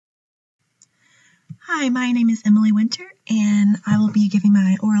Hi, my name is Emily Winter, and I will be giving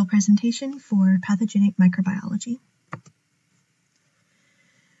my oral presentation for Pathogenic Microbiology.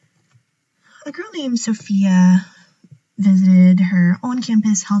 A girl named Sophia visited her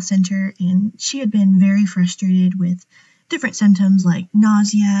on-campus health center, and she had been very frustrated with different symptoms like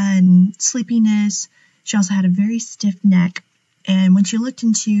nausea and sleepiness. She also had a very stiff neck, and when she looked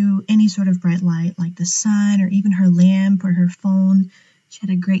into any sort of bright light like the sun or even her lamp or her phone, she had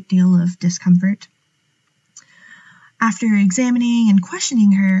a great deal of discomfort. After examining and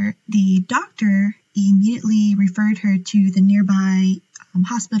questioning her, the doctor immediately referred her to the nearby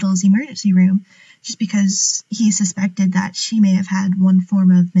hospital's emergency room just because he suspected that she may have had one form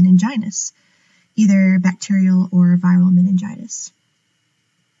of meningitis, either bacterial or viral meningitis.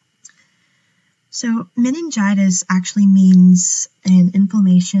 So meningitis actually means an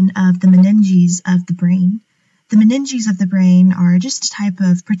inflammation of the meninges of the brain. The meninges of the brain are just a type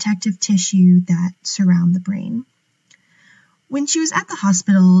of protective tissue that surround the brain. When she was at the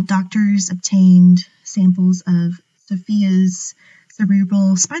hospital, doctors obtained samples of Sophia's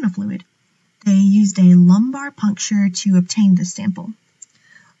cerebral spinal fluid. They used a lumbar puncture to obtain this sample.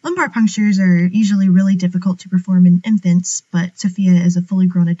 Lumbar punctures are usually really difficult to perform in infants, but Sophia is a fully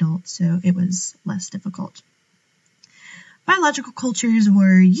grown adult, so it was less difficult. Biological cultures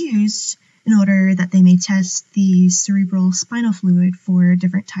were used in order that they may test the cerebral spinal fluid for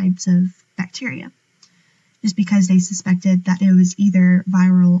different types of bacteria, just because they suspected that it was either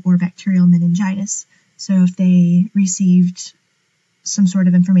viral or bacterial meningitis. So if they received some sort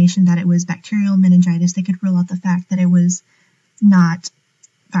of information that it was bacterial meningitis, they could rule out the fact that it was not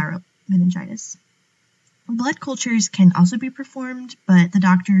viral meningitis. Blood cultures can also be performed, but the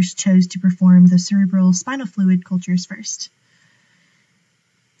doctors chose to perform the cerebral spinal fluid cultures first.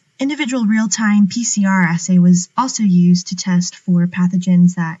 Individual real-time PCR assay was also used to test for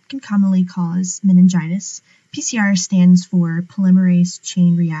pathogens that can commonly cause meningitis. PCR stands for polymerase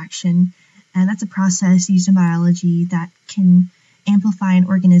chain reaction, and that's a process used in biology that can amplify an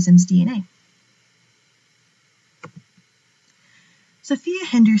organism's DNA. Sophia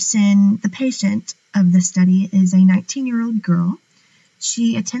Henderson, the patient of the study, is a 19-year-old girl.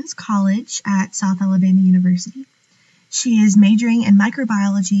 She attends college at South Alabama University. She is majoring in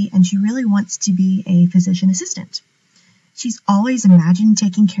microbiology, and she really wants to be a physician assistant. She's always imagined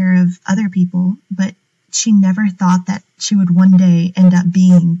taking care of other people, but she never thought that she would one day end up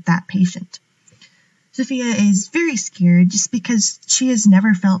being that patient. Sophia is very scared just because she has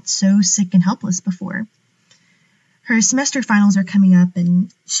never felt so sick and helpless before. Her semester finals are coming up,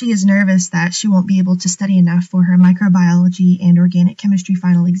 and she is nervous that she won't be able to study enough for her microbiology and organic chemistry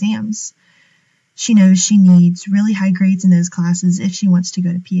final exams. She knows she needs really high grades in those classes if she wants to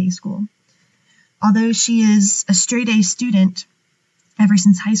go to PA school. Although she is a straight-A student, ever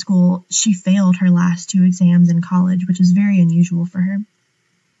since high school, she failed her last 2 exams in college, which is very unusual for her.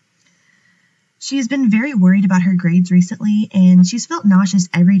 She has been very worried about her grades recently, and she's felt nauseous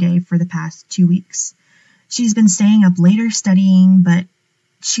every day for the past 2 weeks. She's been staying up later studying, but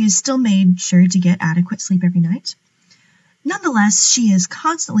she has still made sure to get adequate sleep every night. Nonetheless, she is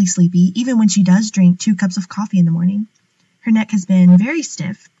constantly sleepy, even when she does drink 2 cups of coffee in the morning. Her neck has been very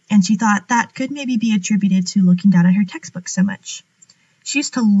stiff, and she thought that could maybe be attributed to looking down at her textbook so much. She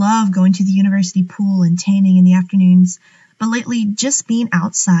used to love going to the university pool and tanning in the afternoons, but lately just being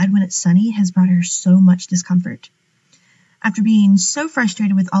outside when it's sunny has brought her so much discomfort. After being so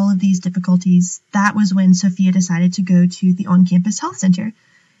frustrated with all of these difficulties, that was when Sophia decided to go to the on-campus health center.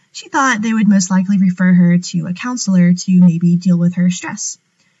 She thought they would most likely refer her to a counselor to maybe deal with her stress.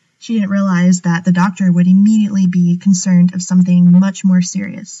 She didn't realize that the doctor would immediately be concerned of something much more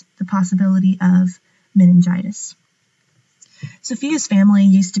serious, the possibility of meningitis. Sophia's family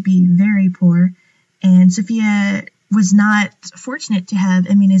used to be very poor, and Sophia was not fortunate to have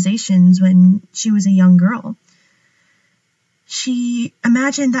immunizations when she was a young girl. She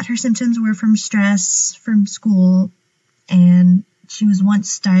imagined that her symptoms were from stress, from school, and she was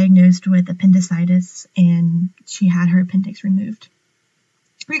once diagnosed with appendicitis, and she had her appendix removed.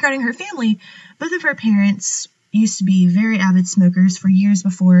 Regarding her family, both of her parents used to be very avid smokers for years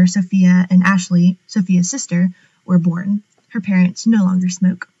before Sophia and Ashley, Sophia's sister, were born. Her parents no longer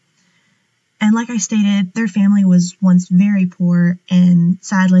smoke. And like I stated, their family was once very poor, and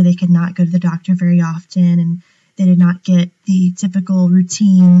sadly they could not go to the doctor very often, and they did not get the typical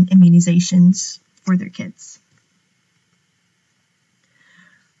routine immunizations for their kids.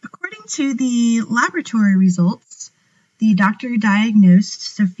 According to the laboratory results, the doctor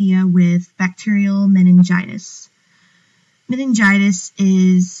diagnosed Sophia with bacterial meningitis. Meningitis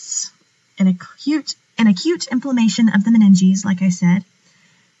is an acute inflammation of the meninges, like I said,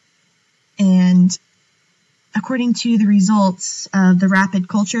 and according to the results of the rapid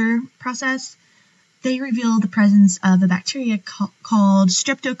culture process, they revealed the presence of a bacteria called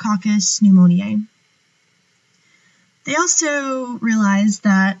Streptococcus pneumoniae. They also realized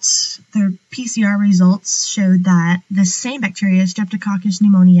that their PCR results showed that the same bacteria, Streptococcus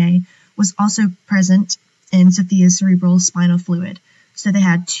pneumoniae, was also present in Sophia's cerebral spinal fluid. So they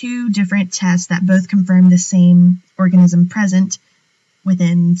had two different tests that both confirmed the same organism present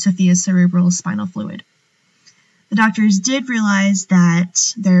within Sophia's cerebral spinal fluid. The doctors did realize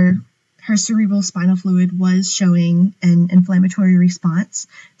that her cerebral spinal fluid was showing an inflammatory response.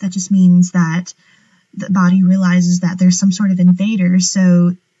 That just means that the body realizes that there's some sort of invader,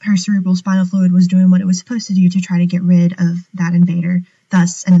 so her cerebral spinal fluid was doing what it was supposed to do to try to get rid of that invader,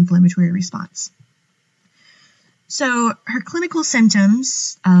 thus an inflammatory response. So her clinical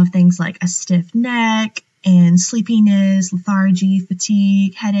symptoms of things like a stiff neck and sleepiness, lethargy,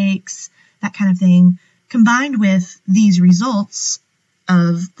 fatigue, headaches, that kind of thing, combined with these results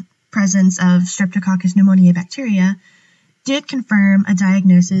of the presence of Streptococcus pneumoniae bacteria, did confirm a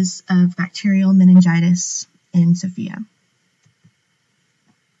diagnosis of bacterial meningitis in Sophia.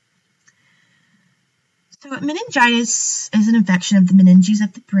 So meningitis is an infection of the meninges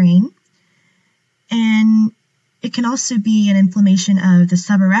of the brain, and it can also be an inflammation of the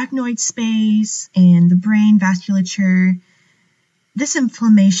subarachnoid space and the brain vasculature. This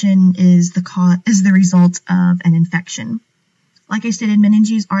inflammation is the result of an infection. Like I stated,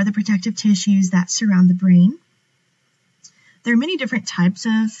 meninges are the protective tissues that surround the brain. There are many different types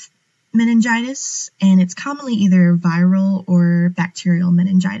of meningitis, and it's commonly either viral or bacterial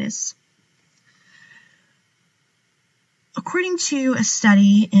meningitis. According to a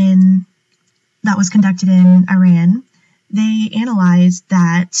study that was conducted in Iran, they analyzed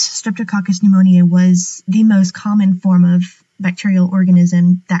that Streptococcus pneumoniae was the most common form of bacterial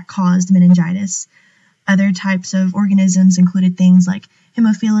organism that caused meningitis. Other types of organisms included things like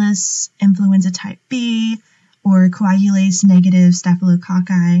Haemophilus, influenza type B, or coagulase negative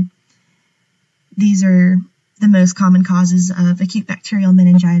staphylococci. These are the most common causes of acute bacterial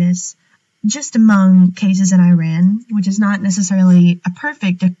meningitis, just among cases in Iran, which is not necessarily a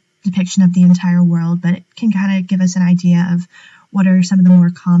perfect depiction of the entire world, but it can kind of give us an idea of what are some of the more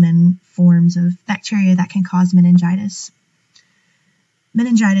common forms of bacteria that can cause meningitis.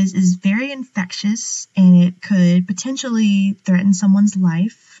 Meningitis is very infectious, and it could potentially threaten someone's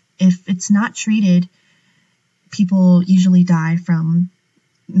life. If it's not treated, people usually die from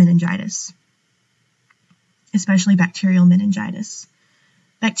meningitis, especially bacterial meningitis.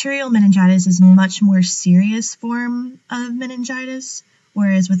 Bacterial meningitis is a much more serious form of meningitis,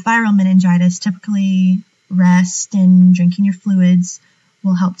 whereas with viral meningitis, typically rest and drinking your fluids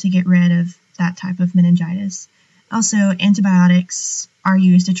will help to get rid of that type of meningitis. Also, antibiotics are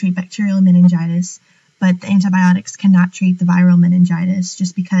used to treat bacterial meningitis, but the antibiotics cannot treat the viral meningitis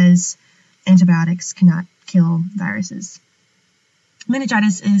just because antibiotics cannot kill viruses.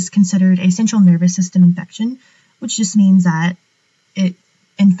 Meningitis is considered a central nervous system infection, which just means that it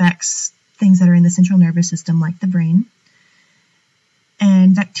infects things that are in the central nervous system, like the brain.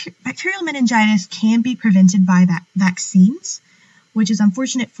 And bacterial meningitis can be prevented by vaccines, which is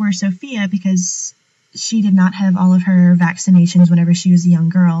unfortunate for Sophia because she did not have all of her vaccinations whenever she was a young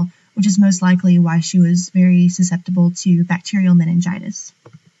girl, which is most likely why she was very susceptible to bacterial meningitis.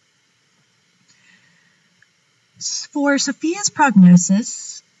 For Sophia's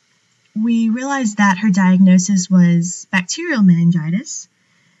prognosis, we realized that her diagnosis was bacterial meningitis,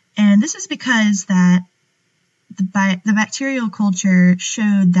 and this is because that the bacterial culture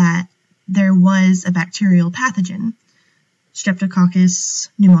showed that there was a bacterial pathogen, Streptococcus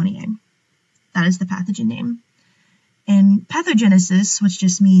pneumoniae. That is the pathogen name. And pathogenesis, which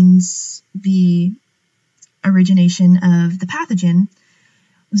just means the origination of the pathogen,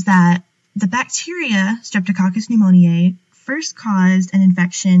 was that the bacteria, Streptococcus pneumoniae, first caused an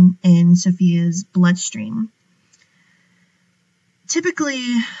infection in Sophia's bloodstream. Typically,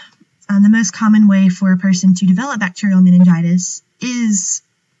 the most common way for a person to develop bacterial meningitis is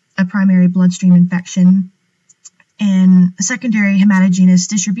a primary bloodstream infection and a secondary hematogenous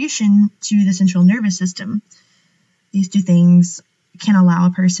distribution to the central nervous system. These two things can allow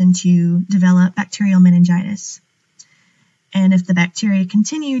a person to develop bacterial meningitis. And if the bacteria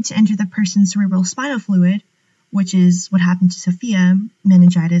continue to enter the person's cerebral spinal fluid, which is what happened to Sophia,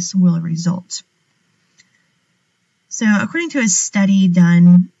 meningitis will result. So according to a study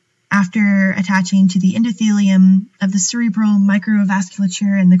done after attaching to the endothelium of the cerebral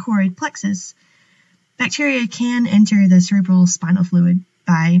microvasculature and the choroid plexus, bacteria can enter the cerebral spinal fluid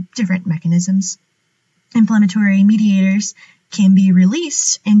by different mechanisms. Inflammatory mediators can be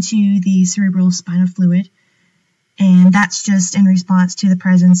released into the cerebral spinal fluid, and that's just in response to the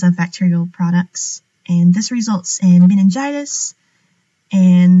presence of bacterial products. And this results in meningitis,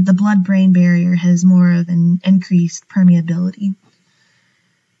 and the blood-brain barrier has more of an increased permeability.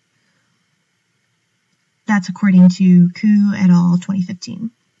 That's according to Ku et al. 2015.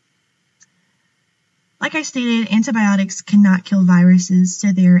 Like I stated, antibiotics cannot kill viruses,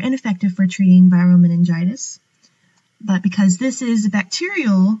 so they're ineffective for treating viral meningitis. But because this is a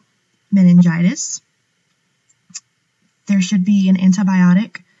bacterial meningitis, there should be an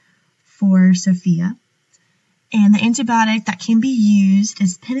antibiotic for Sophia. And the antibiotic that can be used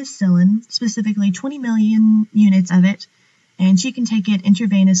is penicillin, specifically 20 million units of it, and she can take it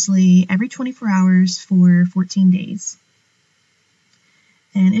intravenously every 24 hours for 14 days.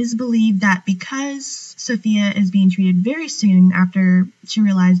 And it is believed that because Sophia is being treated very soon after she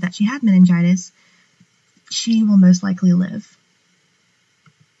realized that she had meningitis, she will most likely live.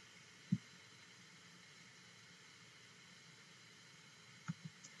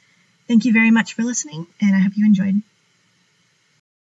 Thank you very much for listening, and I hope you enjoyed.